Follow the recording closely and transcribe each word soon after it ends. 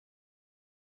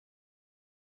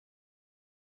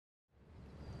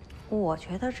我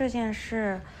觉得这件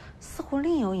事似乎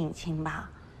另有隐情吧，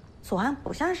左岸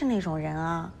不像是那种人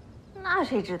啊。那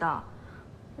谁知道？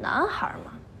男孩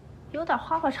嘛，有点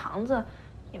花花肠子，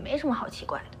也没什么好奇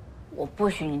怪的。我不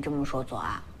许你这么说左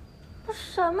岸。都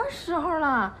什么时候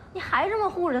了，你还这么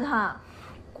护着他？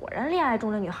果然，恋爱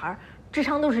中的女孩智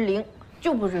商都是0，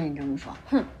就不准你这么说。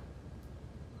哼！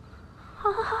好，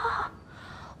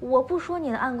我不说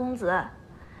你的暗公子。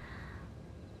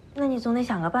那你总得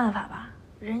想个办法吧？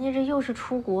人家这又是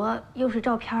出国又是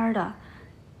照片的，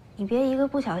你别一个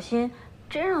不小心，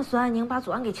真让孙安宁把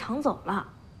左岸给抢走了。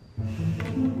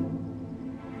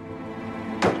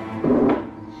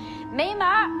没门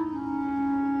儿！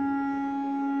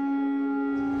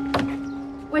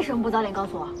为什么不早点告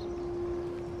诉我？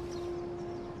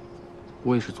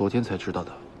我也是昨天才知道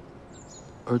的，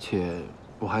而且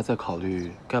我还在考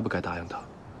虑该不该答应他。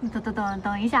你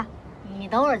等一下，你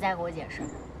等会儿再给我解释，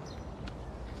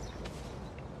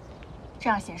这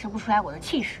样显示不出来我的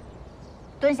气势。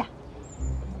蹲下。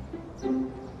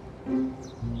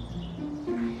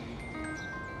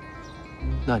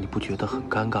那你不觉得很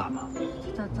尴尬吗？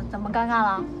怎么尴尬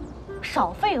了？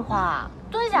少废话，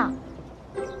蹲下。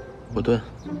我蹲。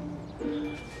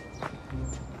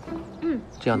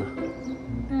这样呢？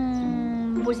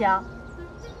不行，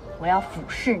我要俯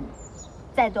视你，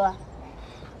再蹲。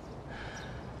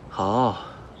好。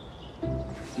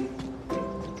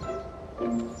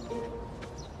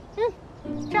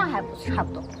这样还不差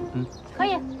不多。可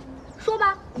以，说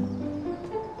吧。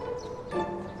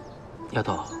丫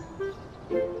头，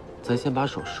咱先把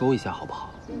手收一下好不好？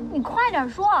你快点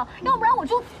说，要不然我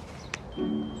就……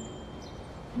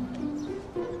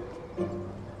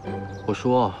我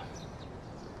说，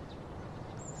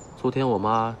昨天我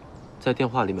妈在电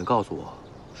话里面告诉我，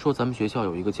说咱们学校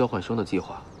有一个交换生的计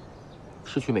划，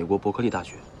是去美国伯克利大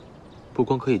学，不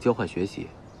光可以交换学习，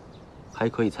还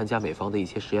可以参加美方的一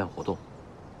些实验活动。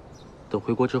等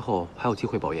回国之后还有机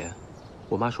会保研，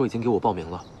我妈说已经给我报名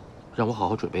了，让我好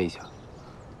好准备一下。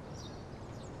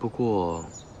不过，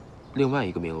另外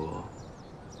一个名额，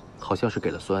好像是给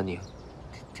了孙安宁。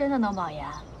真的能保研？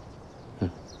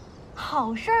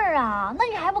好事儿啊！那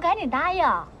你还不赶紧答应？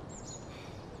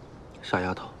傻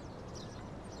丫头，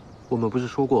我们不是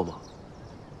说过吗？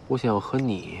我想要和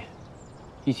你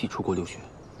一起出国留学。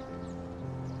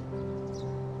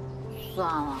算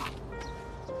了，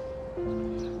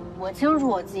我清楚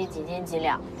我自己几斤几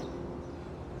两，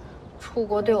出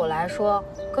国对我来说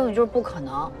根本就是不可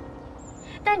能。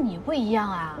但你不一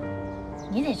样啊，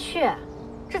你得去，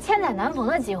这千载难逢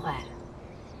的机会。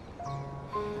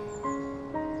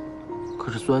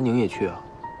可是孙安宁也去啊。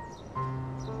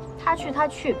他去他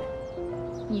去呗，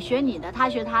你学你的，他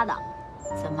学他的，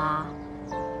怎么？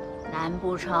难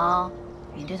不成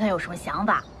你对他有什么想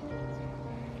法？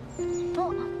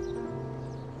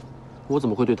我怎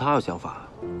么会对他有想法？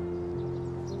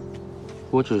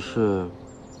我只是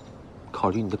考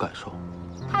虑你的感受。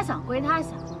他想归他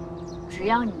想，只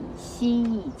要你心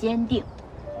意坚定，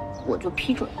我就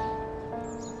批准。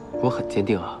我很坚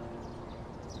定啊。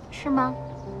是吗？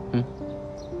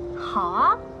好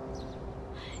啊。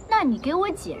那你给我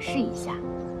解释一下，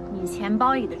你钱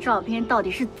包里的照片到底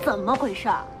是怎么回事？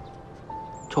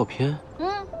照片？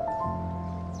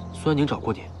孙安宁找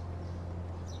过你。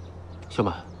小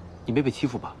满，你没被欺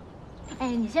负吧？哎，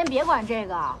你先别管这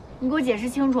个，你给我解释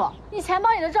清楚，你钱包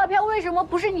里的照片为什么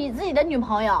不是你自己的女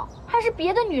朋友，还是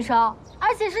别的女生，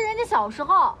而且是人家小时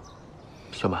候？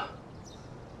小满，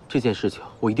这件事情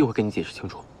我一定会跟你解释清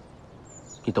楚。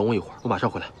你等我一会儿，我马上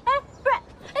回来。哎，不是，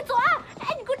哎，左岸，哎，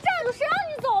你给我站住，谁让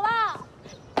你走了？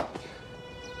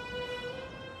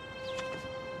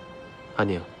安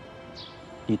宁，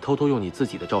你偷偷用你自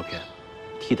己的照片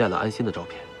替代了安心的照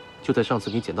片，就在上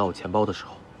次你捡到我钱包的时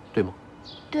候，对吗？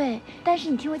对，但是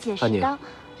你听我解释。安宁，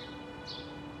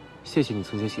谢谢你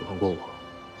曾经喜欢过我，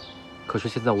可是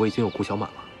现在我已经有顾小满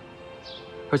了，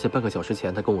而且半个小时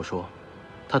前他跟我说，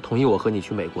他同意我和你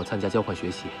去美国参加交换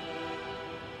学习。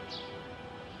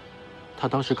他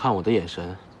当时看我的眼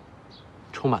神，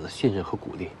充满了信任和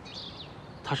鼓励，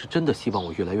他是真的希望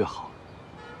我越来越好。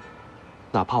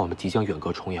哪怕我们即将远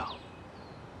隔重洋，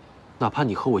哪怕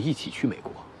你和我一起去美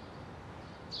国，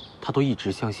他都一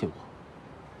直相信我。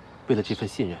为了这份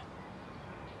信任，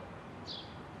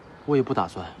我也不打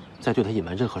算再对他隐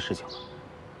瞒任何事情了。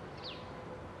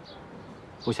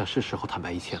我想是时候坦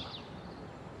白一切了。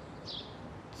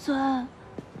左岸，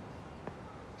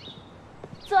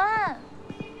左岸。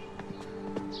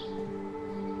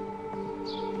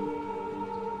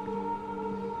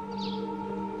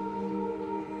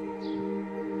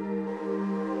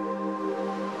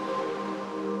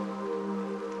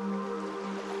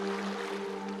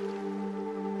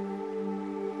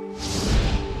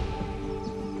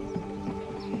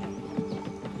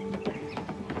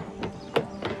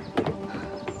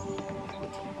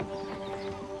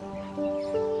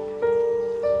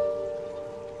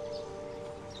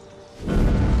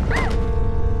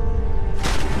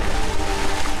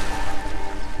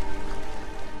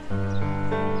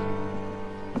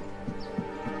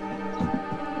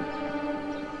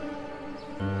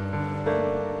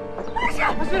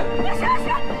阿信，阿信，阿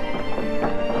信，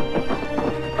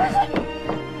阿信，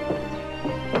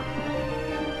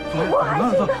我爱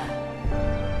信的，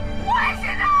我爱信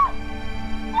的，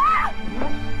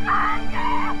阿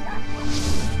信。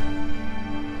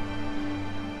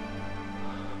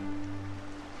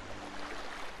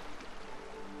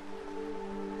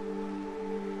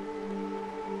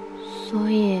所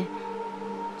以，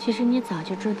其实你早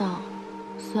就知道，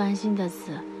苏安心的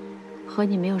死和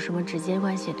你没有什么直接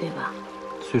关系，对吧？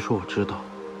虽说我知道，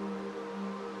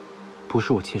不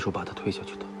是我亲手把他推下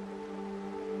去的，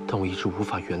但我一直无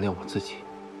法原谅我自己。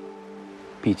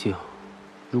毕竟，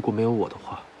如果没有我的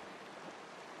话，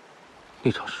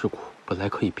那场事故本来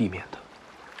可以避免的。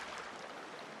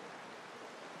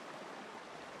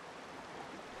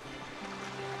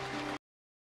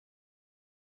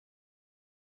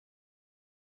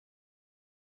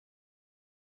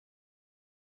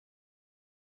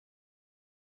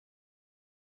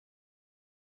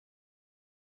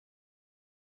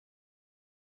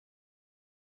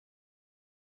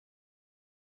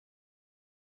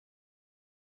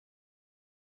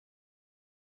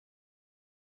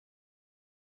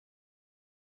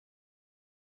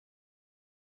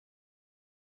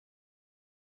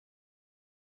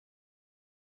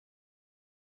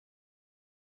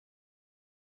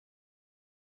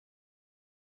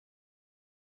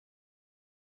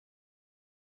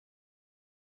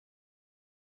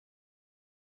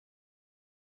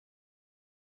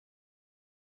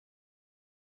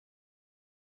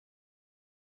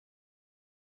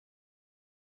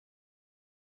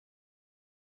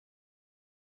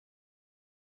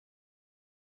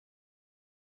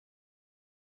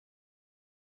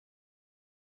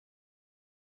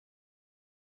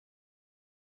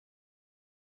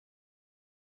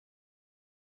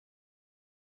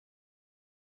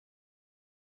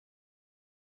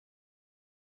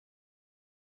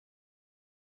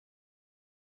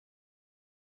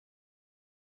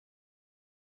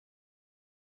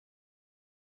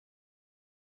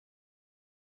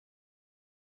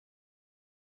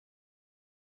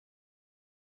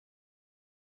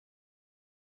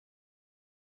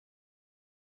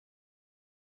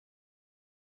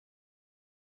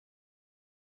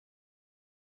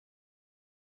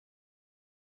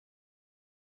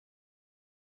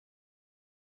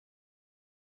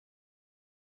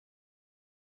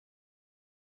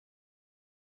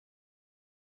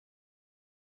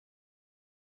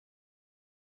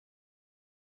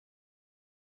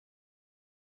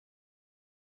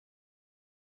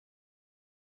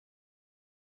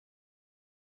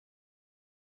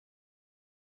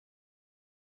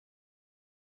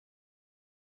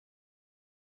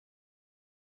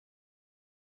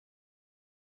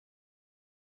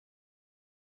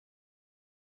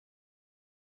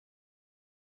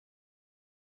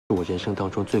是我人生当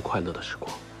中最快乐的时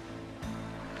光。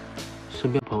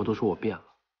身边朋友都说我变了，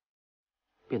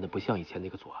变得不像以前那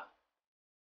个左岸。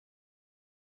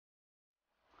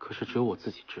可是只有我自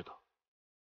己知道，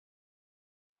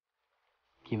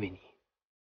因为你。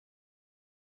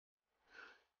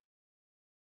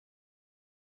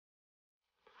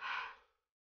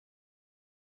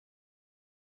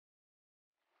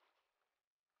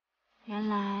原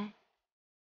来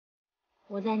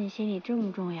我在你心里这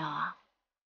么重要啊！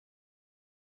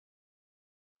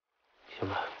小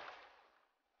满，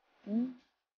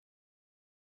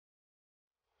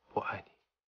我爱你。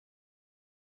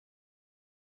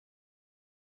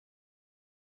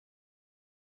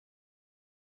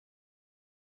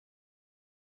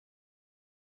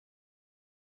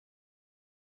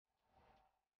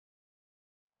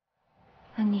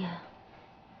安妮，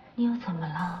你又怎么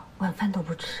了？晚饭都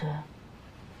不吃，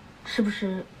是不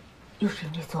是又是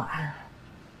因为左岸啊？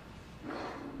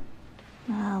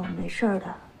那我没事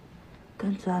的，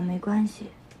跟左岸没关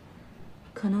系。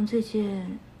可能最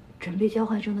近准备交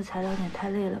换生的材料有点太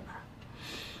累了吧。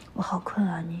我好困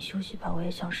啊，你休息吧，我也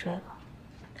想睡了。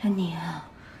安妮啊，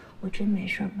我真没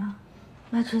事妈。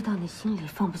妈知道你心里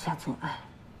放不下左岸，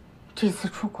这次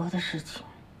出国的事情，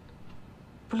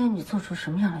不论你做出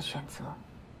什么样的选择，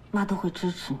妈都会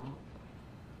支持你，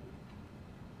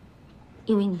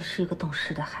因为你是一个懂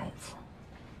事的孩子。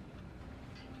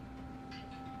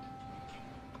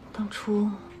当初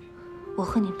我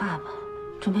和你爸爸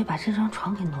准备把这张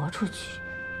床给挪出去，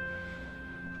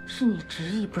是你执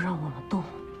意不让我们动，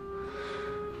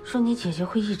说你姐姐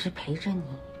会一直陪着你。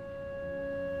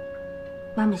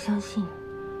妈妈相信，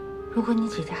如果你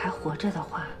姐姐还活着的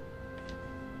话，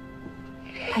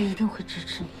她一定会支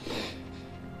持你。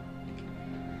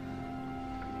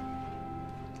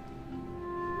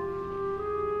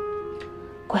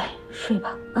乖，睡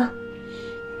吧啊。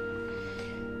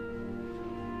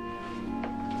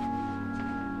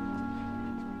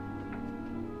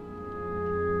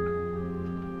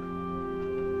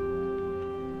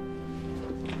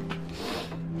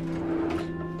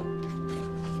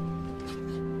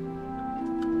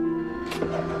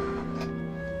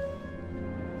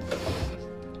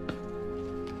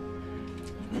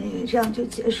你们以为这样就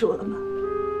结束了吗？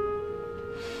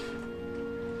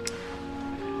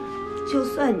就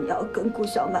算你要跟顾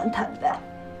小曼坦白，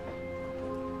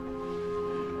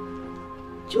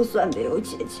就算没有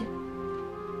姐姐，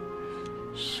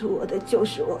是我的就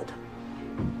是我的，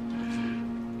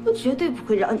我绝对不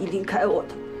会让你离开我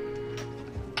的，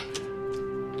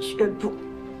绝不。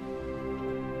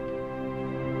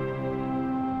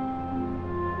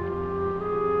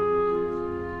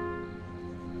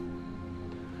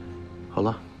好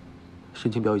了，申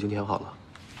请表已经填好了。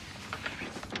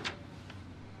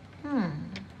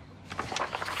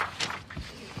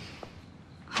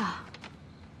好，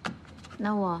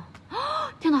那我，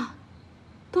天哪，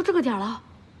都这个点了，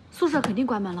宿舍肯定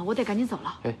关门了，我得赶紧走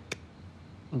了。哎，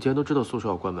你既然都知道宿舍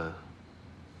要关门，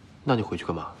那你回去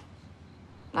干嘛？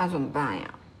那怎么办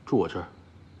呀？住我这儿，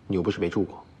你又不是没住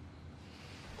过。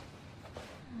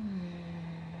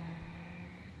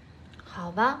好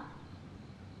吧，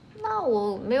那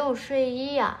我没有睡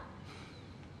衣呀。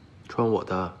穿我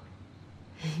的。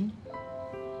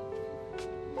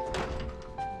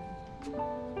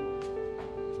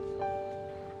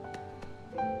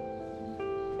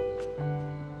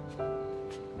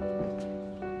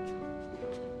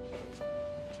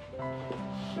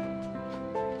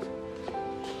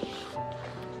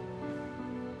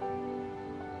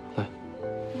来，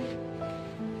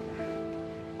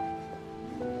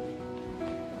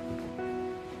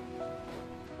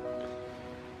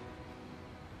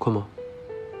困吗？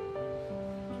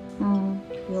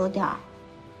有点儿。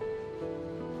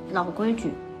老规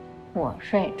矩，我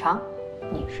睡床，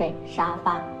你睡沙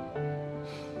发。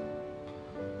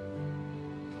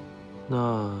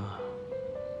那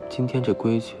今天这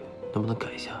规矩能不能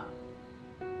改一下？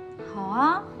好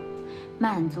啊，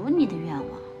满足你的愿望。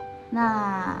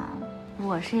那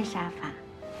我睡沙发，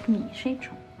你睡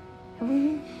床，可不可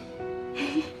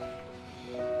以？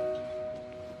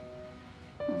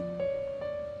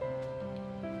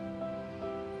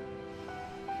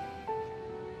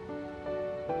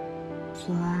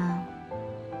左岸，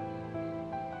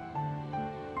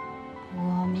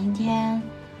我明天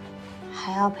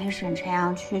还要陪沈晨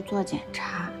阳去做检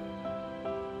查，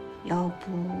要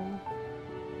不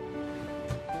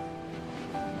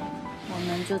我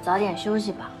们就早点休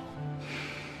息吧。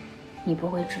你不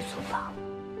会吃醋吧？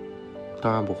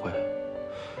当然不会。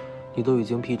你都已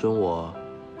经批准我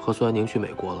和孙安宁去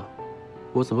美国了，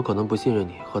我怎么可能不信任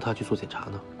你和他去做检查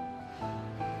呢？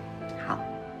好，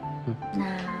那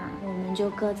我们就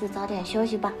各自早点休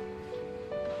息吧。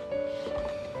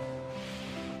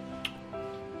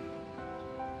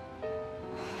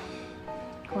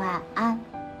晚安。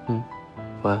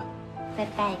晚安。拜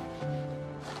拜。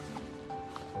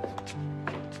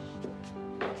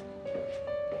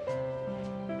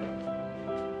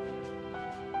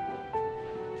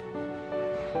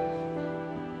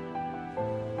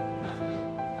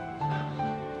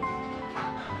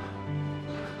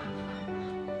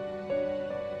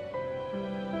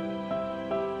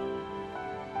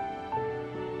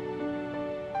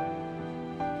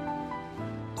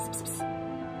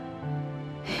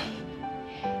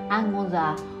安公子，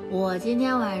我今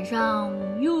天晚上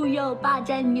又要霸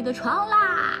占你的床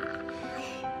啦。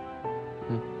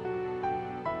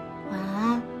晚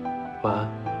安。晚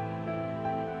安。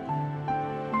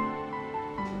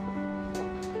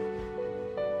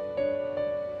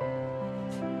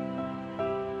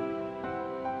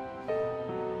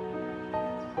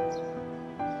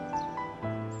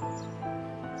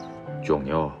囧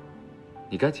妞，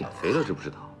你该减肥了，知不知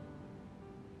道？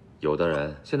有的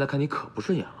人现在看你可不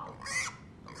顺眼了。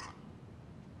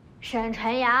沈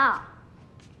晨阳，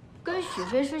跟许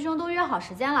飞师兄都约好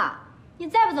时间了，你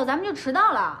再不走，咱们就迟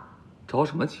到了。着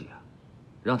什么急啊？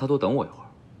让他多等我一会儿，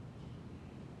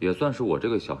也算是我这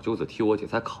个小舅子替我姐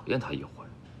再考验他一回。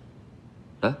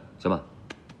来，小满，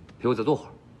陪我再坐会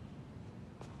儿。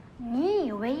你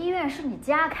以为医院是你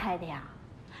家开的呀？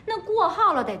那过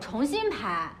号了得重新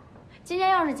排。今天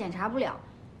要是检查不了，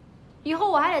以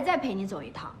后我还得再陪你走一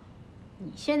趟。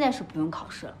你现在是不用考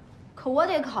试了，可我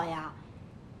得考呀，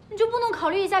你就不能考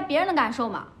虑一下别人的感受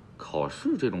吗？考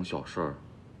试这种小事儿，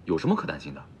有什么可担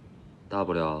心的？大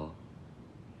不了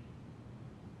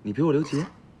你陪我留级。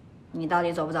你到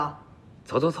底走不走？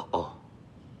走走走。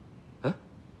哎，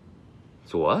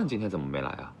左岸今天怎么没来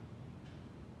啊？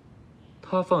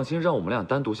他放心让我们俩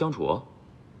单独相处哦。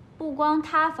不光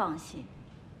他放心，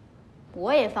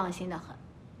我也放心的很。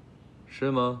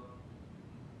是吗？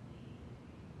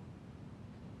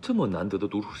这么难得的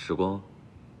独处时光，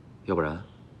要不然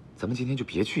咱们今天就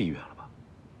别去医院了吧，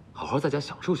好好在家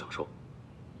享受享受。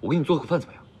我给你做个饭怎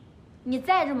么样？你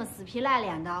再这么死皮赖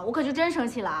脸的，我可就真生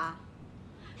气了啊！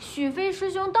许飞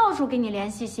师兄到处给你联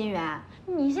系新源，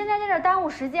你现在在这耽误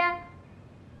时间，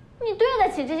你对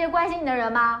得起这些关心你的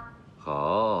人吗？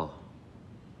好，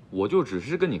我就只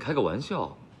是跟你开个玩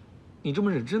笑，你这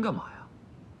么认真干嘛呀？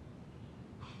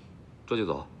这就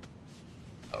走。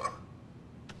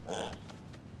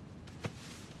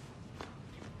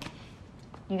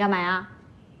你干嘛呀？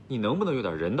你能不能有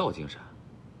点人道精神？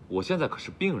我现在可是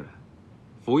病人，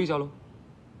扶一下喽。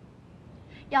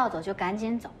要走就赶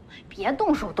紧走，别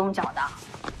动手动脚的。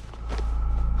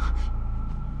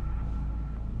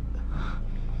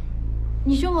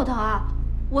你胸口疼啊？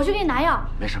我去给你拿药。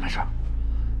没事没事，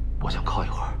我想靠一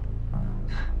会儿。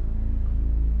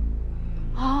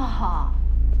哦，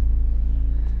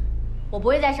我不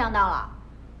会再上当了。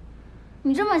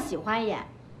你这么喜欢演，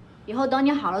以后等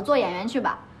你好了做演员去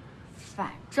吧。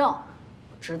反正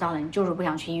我知道了，你就是不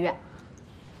想去医院。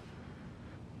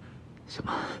行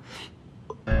吧。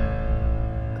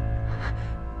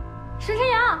沈晨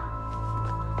阳，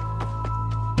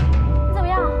你怎么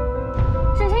样？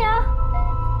沈晨阳。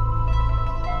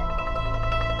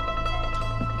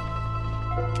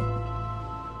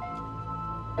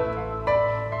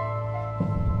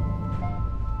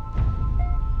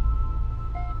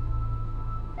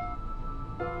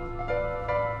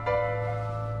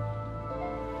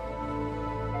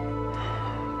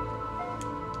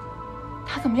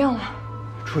他怎么样了？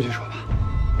出去说吧。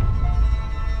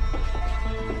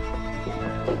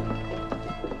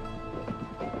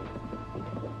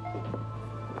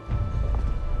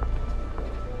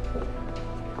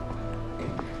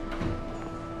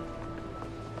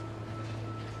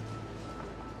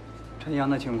陈阳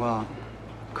的情况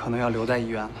可能要留在医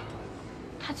院了。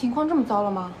他情况这么糟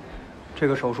了吗？这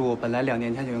个手术本来2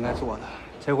年前就应该做的，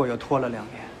结果又拖了2年。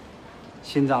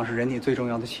心脏是人体最重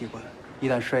要的器官，一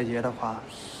旦衰竭的话，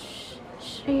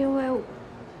是因为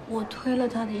我推了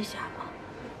他的一下吗？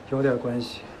有点关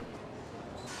系。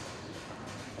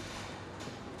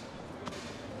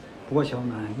不过小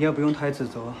满，你也不用太自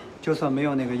责，就算没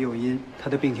有那个诱因，他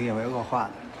的病情也会恶化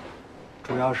的。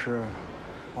主要是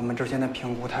我们之前的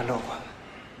评估太乐观了。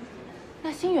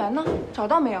那新源呢？找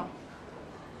到没有？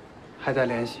还在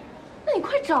联系。那你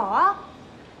快找啊！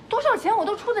多少钱我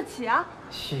都出得起啊！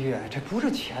西月，这不是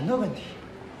钱的问题，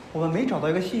我们没找到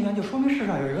一个新源，就说明世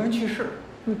上有一个人去世。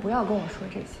你不要跟我说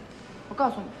这些，我告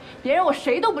诉你，别人我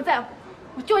谁都不在乎，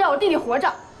我就要我弟弟活着。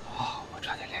好，我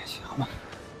抓紧联系，好吗？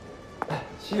哎，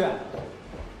西月。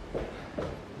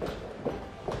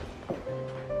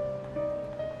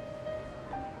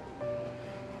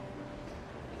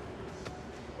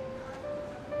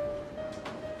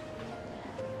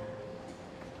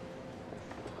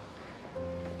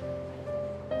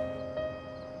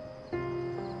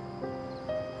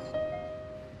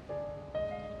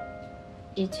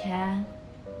以前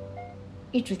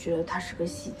一直觉得他是个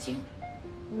戏精，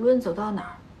无论走到哪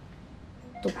儿，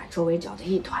都把周围搅得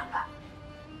一团乱。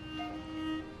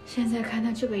现在看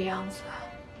他这个样子，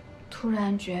突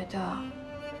然觉得，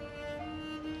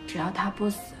只要他不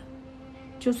死，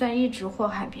就算一直祸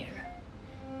害别人，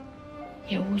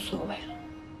也无所谓了。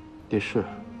也是，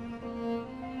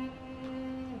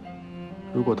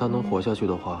如果他能活下去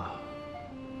的话，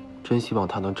真希望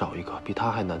他能找一个比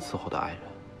他还难伺候的爱人。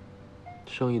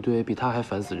生一堆比他还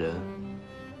烦死人，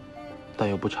但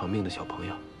又不长命的小朋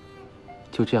友，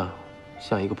就这样，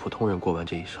像一个普通人过完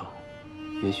这一生，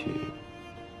也许，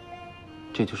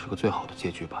这就是个最好的结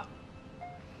局吧。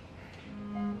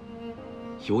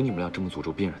有你们俩这么诅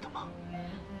咒病人的吗？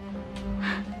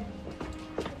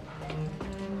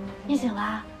你醒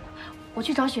了，我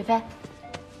去找许飞。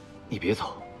你别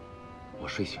走，我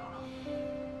睡醒了，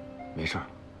没事儿。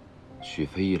许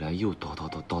飞一来又叨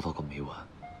叨个没完。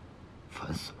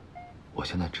烦死了！我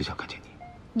现在只想看见你。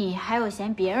你还有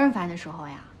嫌别人烦的时候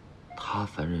呀？他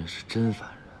烦人是真烦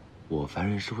人，我烦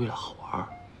人是为了好玩。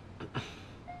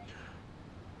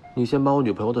你先把我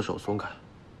女朋友的手松开，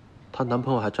她男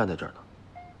朋友还站在这儿呢。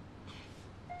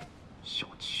小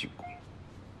气鬼！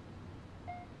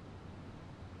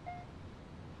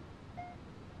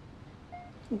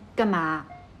你干嘛？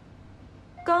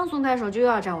刚松开手就又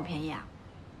要占我便宜啊？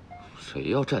谁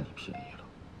要占你便宜了？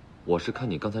我是看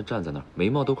你刚才站在那儿，眉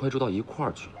毛都快皱到一块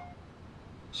儿去了，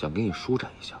想给你舒展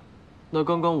一下。那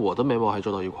刚刚我的眉毛还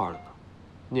皱到一块儿了呢，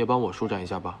你也帮我舒展一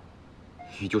下吧。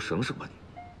你就省省吧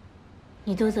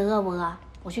你。你肚子饿不饿？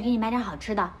我去给你买点好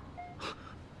吃的。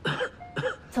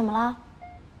怎么了？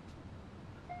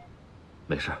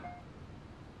没事。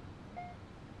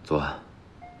昨晚，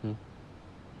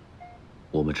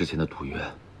我们之前的赌约，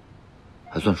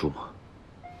还算数吗？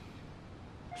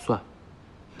算。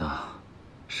那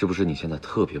是不是你现在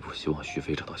特别不希望徐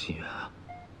飞找到心源啊？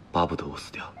巴不得我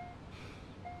死掉。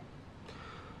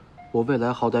我未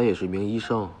来好歹也是名医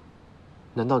生，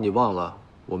难道你忘了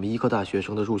我们医科大学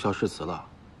生的入校誓词了？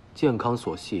健康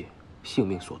所系，性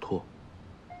命所托。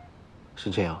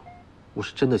沈晨阳，我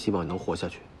是真的希望你能活下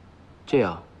去，这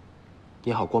样，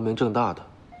你好光明正大的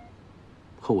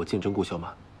和我竞争顾小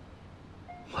满。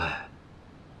喂，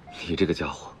你这个家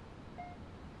伙，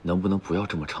能不能不要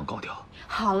这么唱高调？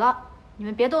好了，你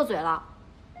们别斗嘴了，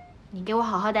你给我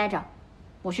好好待着，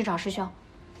我去找师兄。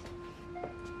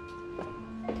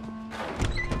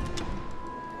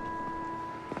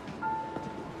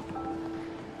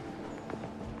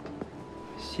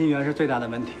心源是最大的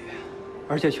问题，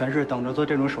而且全市等着做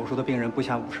这种手术的病人不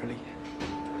下50例。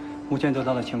目前得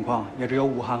到的情况也只有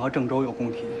武汉和郑州有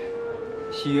供体，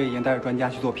西岳已经带着专家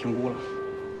去做评估了。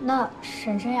那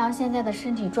沈晨阳现在的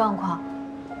身体状况，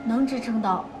能支撑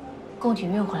到供体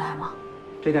运回来吗？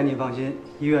这点你放心，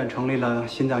医院成立了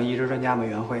心脏移植专家委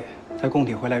员会，在供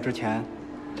体回来之前，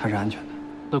它是安全的。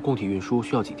那供体运输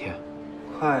需要几天？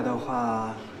快的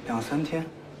话2、3天，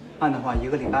慢的话1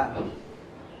个礼拜吧。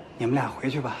你们俩回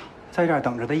去吧，在这儿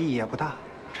等着的意义也不大。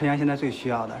陈阳现在最需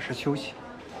要的是休息。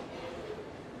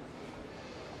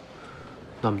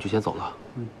那我们就先走了。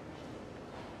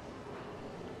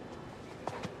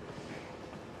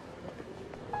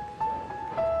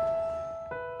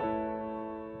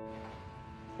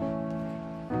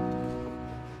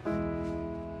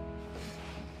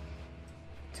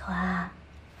左啊，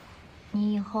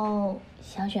你以后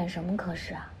想选什么科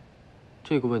室啊？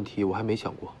这个问题我还没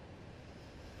想过。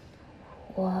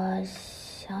我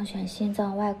想选心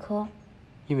脏外科。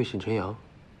因为沈晨阳？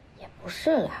也不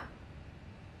是啦，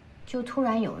就突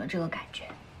然有了这个感觉。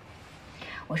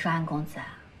我说安公子，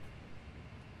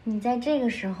你在这个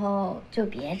时候就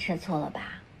别吃醋了吧。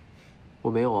我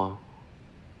没有啊，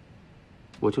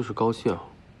我就是高兴，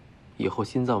以后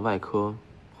心脏外科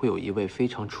会有一位非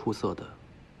常出色的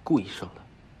顾医生的。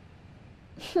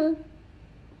哼，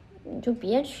你就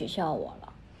别取笑我了。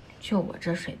就我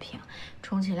这水平，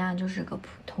充其量就是个普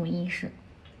通医师。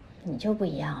你就不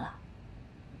一样了，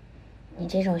你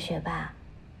这种学霸，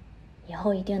以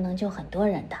后一定能救很多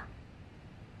人的。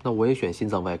那我也选心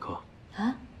脏外科。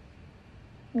啊？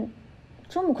你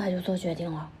这么快就做决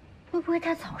定了？会不会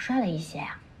太草率了一些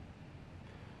呀？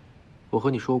我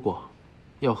和你说过，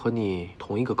要和你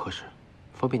同一个科室，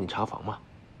方便你查房嘛。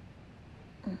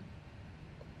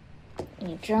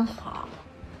你真好。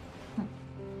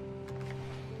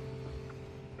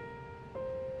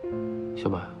小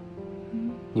满，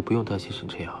你不用担心沈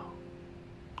晨阳，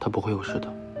他不会有事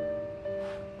的。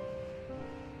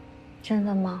真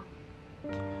的吗？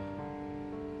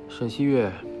沈西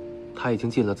月，他已经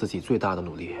尽了自己最大的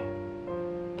努力。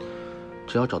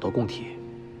只要找到供体，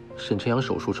沈晨阳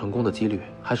手术成功的几率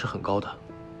还是很高的。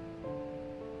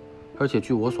而且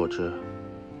据我所知，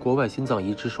国外心脏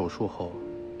移植手术后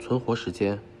存活时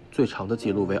间最长的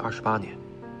记录为28年。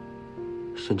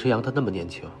沈晨阳他那么年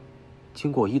轻，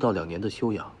经过1到2年的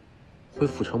休养，恢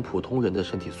复成普通人的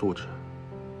身体素质，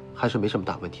还是没什么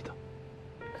大问题的。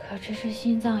可这是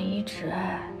心脏移植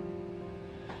哎，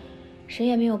谁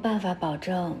也没有办法保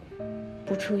证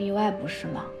不出意外，不是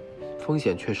吗？风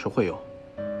险确实会有，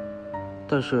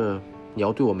但是你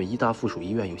要对我们医大附属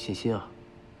医院有信心啊！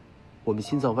我们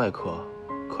心脏外科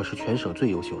可是全省最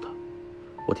优秀的。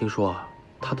我听说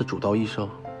他的主刀医生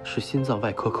是心脏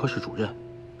外科科室主任，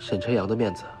沈晨阳的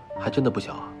面子还真的不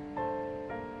小啊。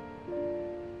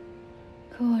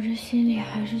可我这心里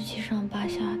还是七上八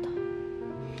下的。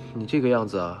你这个样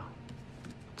子，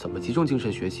怎么集中精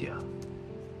神学习啊？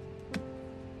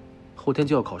后天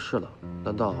就要考试了，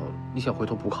难道你想回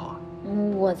头补考啊？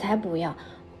我才不要，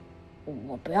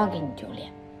我不要给你丢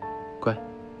脸。乖，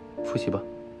复习吧。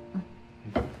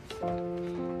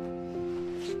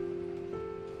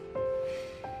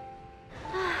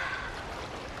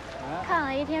看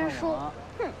了一天书，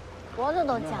哼，脖子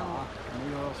都僵了。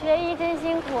学医真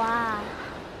辛苦啊。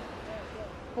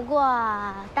不过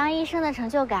当医生的成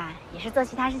就感也是做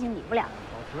其他事情比不了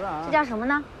的。这叫什么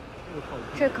呢？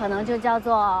这可能就叫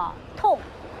做痛，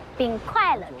并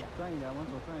快乐着。转一点，往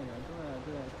左转一点，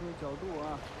对，注意角度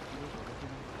啊。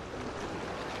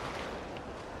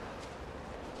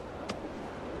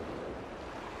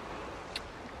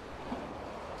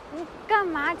你干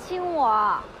嘛亲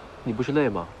我？你不是累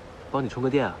吗？帮你充个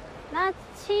电啊。那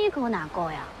亲一口哪够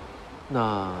呀？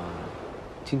那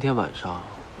今天晚上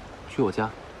去我家。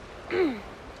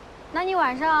那你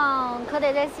晚上可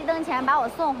得在熄灯前把我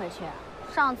送回去。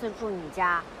上次住你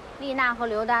家，丽娜和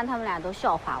刘丹他们俩都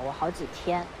笑话我好几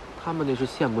天。他们那是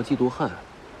羡慕嫉妒恨。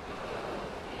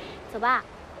走吧。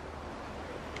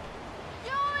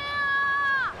救命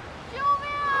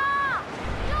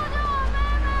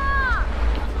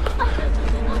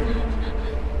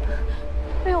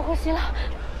息了，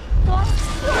走啊，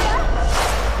救人！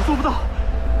我做不到。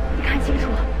你看清楚，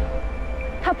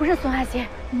他不是孙爱心，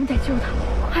我们得救他，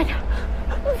快点！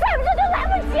你再不救就来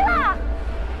不及了。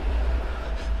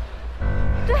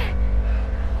对。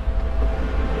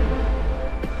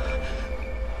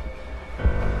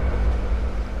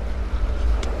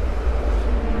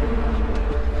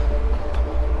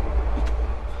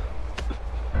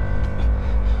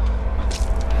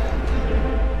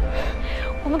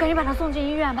我们赶紧把他送进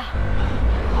医院吧。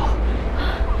好。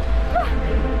快！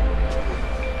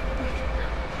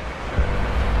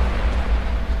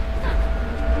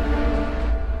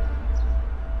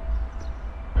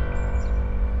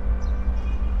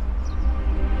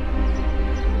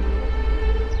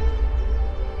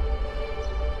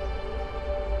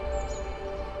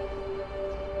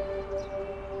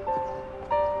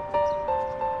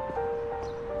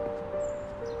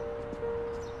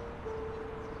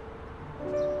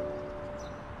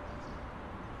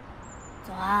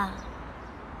走啊！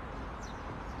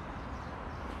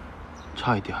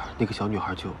差一点，那个小女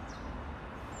孩就……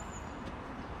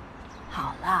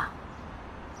好了，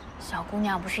小姑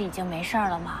娘不是已经没事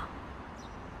了吗？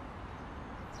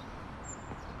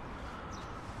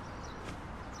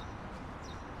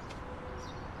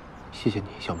谢谢你，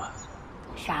小满。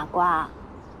傻瓜，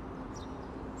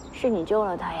是你救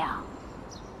了她呀。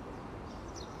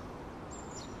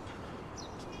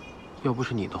要不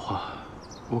是你的话，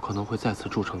我可能会再次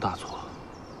铸成大错。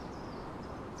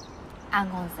安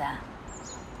公子，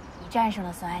你战胜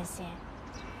了孙爱心，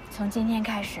从今天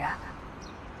开始，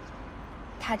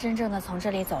他真正的从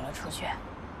这里走了出去，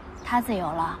他自由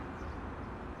了，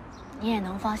你也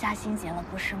能放下心结了，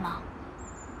不是吗？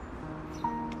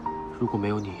如果没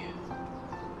有你，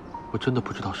我真的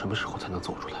不知道什么时候才能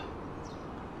走出来。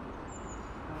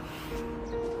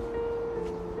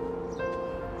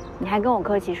你还跟我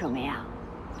客气什么呀？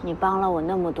你帮了我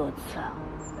那么多次，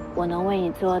我能为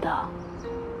你做的，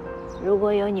如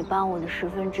果有你帮我的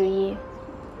1/10，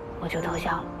我就偷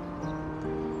笑了。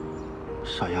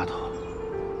傻丫头，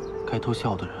该偷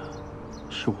笑的人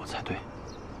是我才对。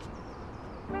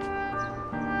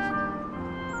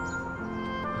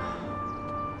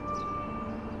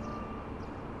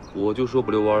我就说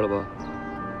不遛弯了吧，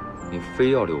你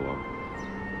非要遛弯。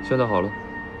现在好了，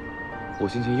我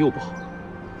心情又不好了。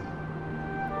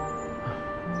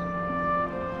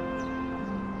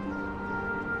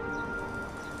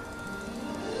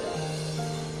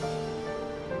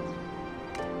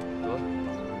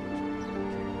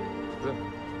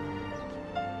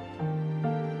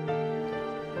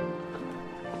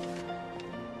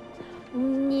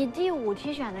你第5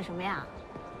题选的什么呀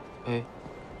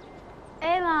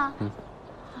 ？A 吗？嗯。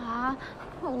啊，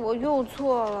我又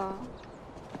错了。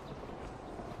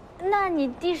那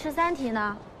你第13题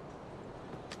呢？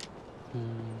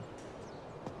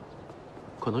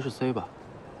可能是 C 吧。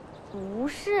不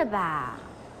是吧？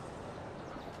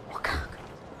我看看。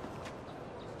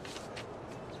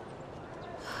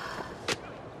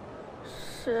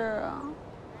是啊。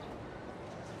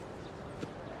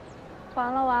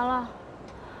完了完了，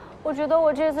我觉得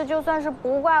我这次就算是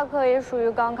不挂科也属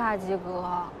于刚卡及格。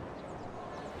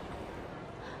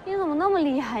你怎么那么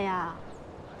厉害呀？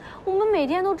我们每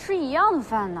天都吃一样的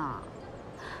饭呢。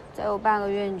再有半个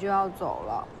月你就要走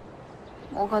了，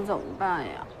我可怎么办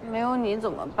呀？没有你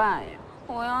怎么办呀？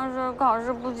我要是考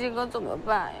试不及格怎么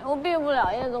办呀？我毕不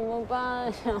了业怎么办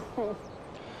呀？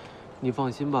你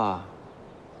放心吧，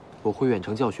我会远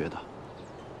程教学的。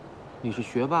你是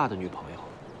学霸的女朋友，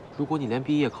如果你连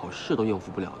毕业考试都应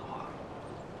付不了的话，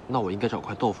那我应该找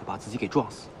块豆腐把自己给撞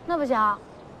死。那不行，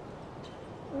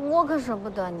我可舍不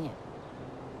得你。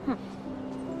哼。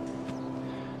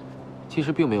其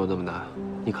实并没有那么难，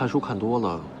你看书看多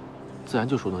了，自然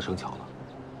就熟能生巧了。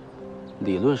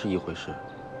理论是一回事，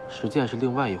实践是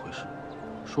另外一回事。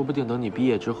说不定等你毕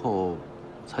业之后，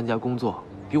参加工作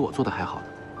比我做的还好呢。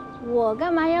我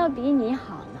干嘛要比你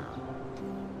好呢？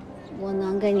我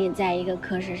能跟你在一个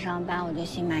科室上班，我就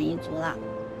心满意足了。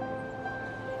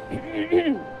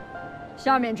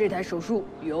下面这台手术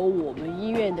由我们医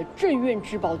院的镇院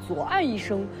之宝左岸医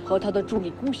生和他的助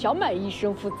理顾小满医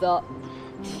生负责。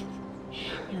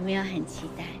有没有很期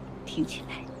待？听起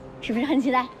来是不是很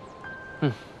期待？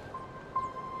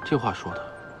这话说的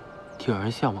挺让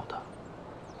人向往的。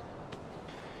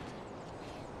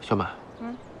小满，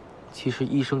其实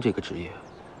医生这个职业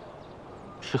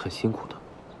是很辛苦的。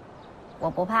我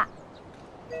不怕。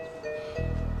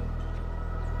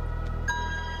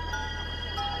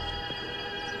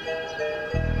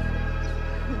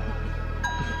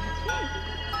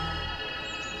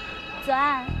左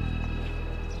岸，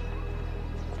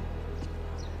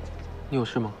你有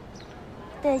事吗？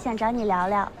对，想找你聊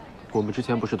聊。我们之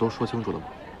前不是都说清楚了吗？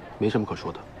没什么可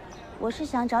说的。我是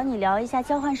想找你聊一下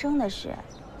交换生的事。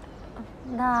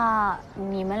那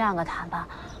你们两个谈吧，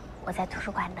我在图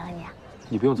书馆等你。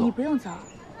你不用走。你不用走，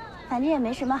反正也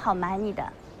没什么好瞒你的。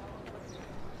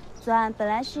左岸本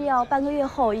来是要半个月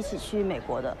后一起去美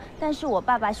国的，但是我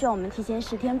爸爸希望我们提前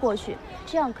10天过去，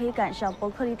这样可以赶上伯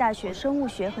克利大学生物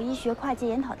学和医学跨界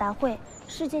研讨大会，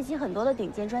世界级很多的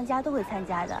顶尖专家都会参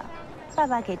加的。爸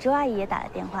爸给周阿姨也打了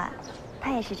电话，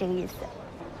她也是这个意思。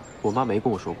我妈没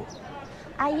跟我说过。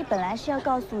阿姨本来是要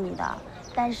告诉你的，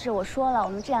但是我说了，我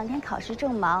们这2天考试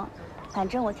正忙，反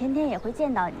正我天天也会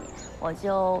见到你，我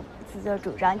就自作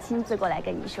主张亲自过来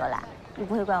跟你说啦。你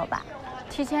不会怪我吧？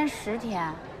提前10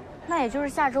天，那也就是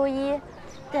下周1。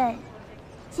对，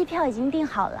机票已经订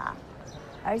好了，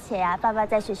而且呀，爸爸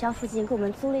在学校附近给我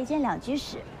们租了一间2居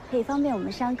室，可以方便我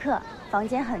们上课。房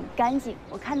间很干净，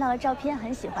我看到了照片，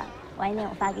很喜欢。晚一点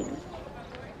我发给你。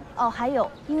哦，还有，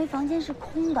因为房间是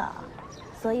空的，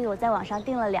所以我在网上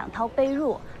订了2套被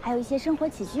褥，还有一些生活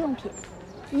起居用品。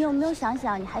你有没有想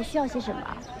想你还需要些什么？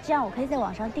这样我可以在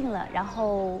网上订了，然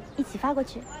后一起发过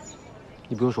去。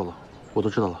你不用说了，我都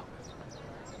知道了。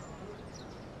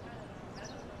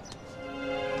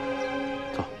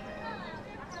走。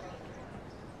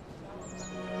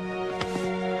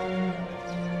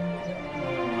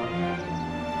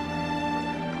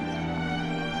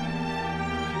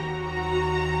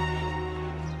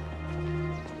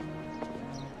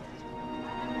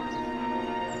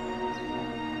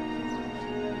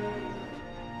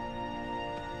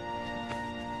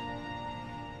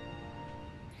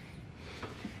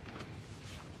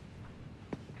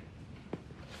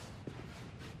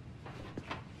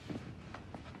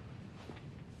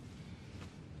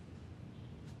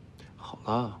好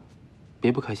了，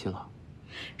别不开心了。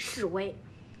示威，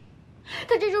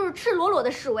他这就是赤裸裸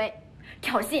的示威，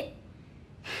挑衅。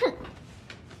哼！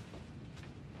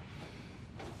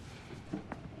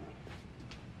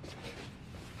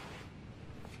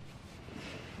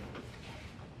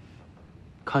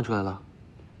看出来了。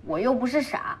我又不是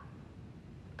傻，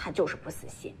他就是不死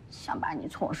心，想把你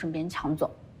从我身边抢走。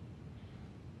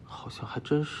好像还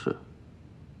真是。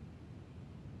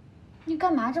你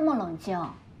干嘛这么冷静？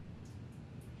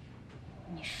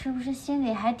你是不是心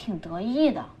里还挺得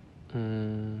意的？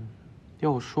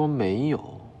要说没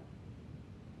有，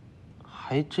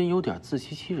还真有点自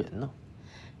欺欺人呢。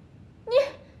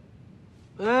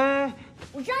你，哎，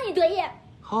我知道你得意。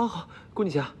好，好，好，姑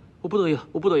娘姐，我不得意了，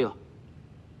我不得意了。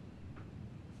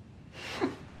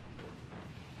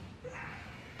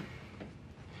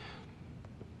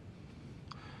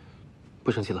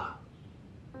不生气了？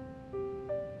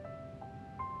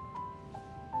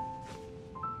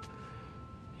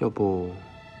要不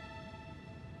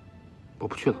我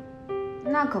不去了。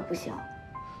那可不行，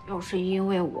要是因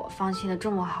为我放弃了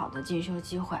这么好的进修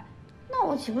机会，那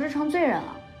我岂不是成罪人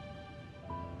了？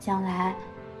将来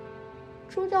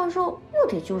周教授又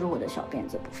得揪着我的小辫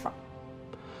子不放。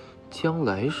将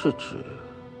来是指？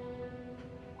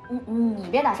你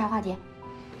别打岔话题。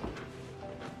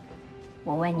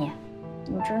我问你，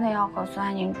你真的要和孙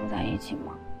安宁住在一起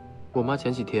吗？我妈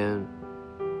前几天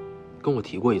跟我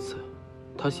提过一次，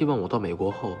她希望我到美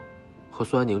国后和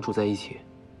孙安宁住在一起，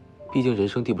毕竟人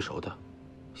生地不熟的，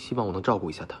希望我能照顾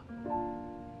一下她。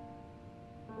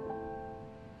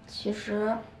其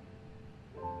实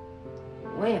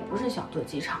我也不是小肚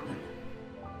鸡肠的人，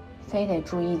非得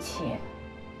住一起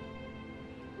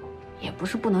也不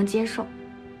是不能接受，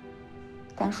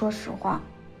但说实话，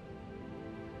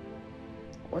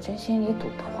我这心里堵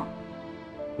得慌。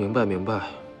明白明白。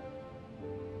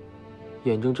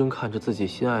眼睁睁看着自己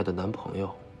心爱的男朋友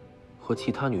和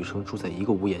其他女生住在一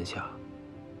个屋檐下，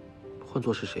换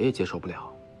作是谁也接受不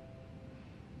了。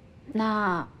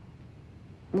那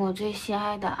我最心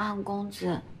爱的暗公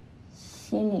子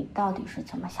心里到底是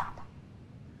怎么想的？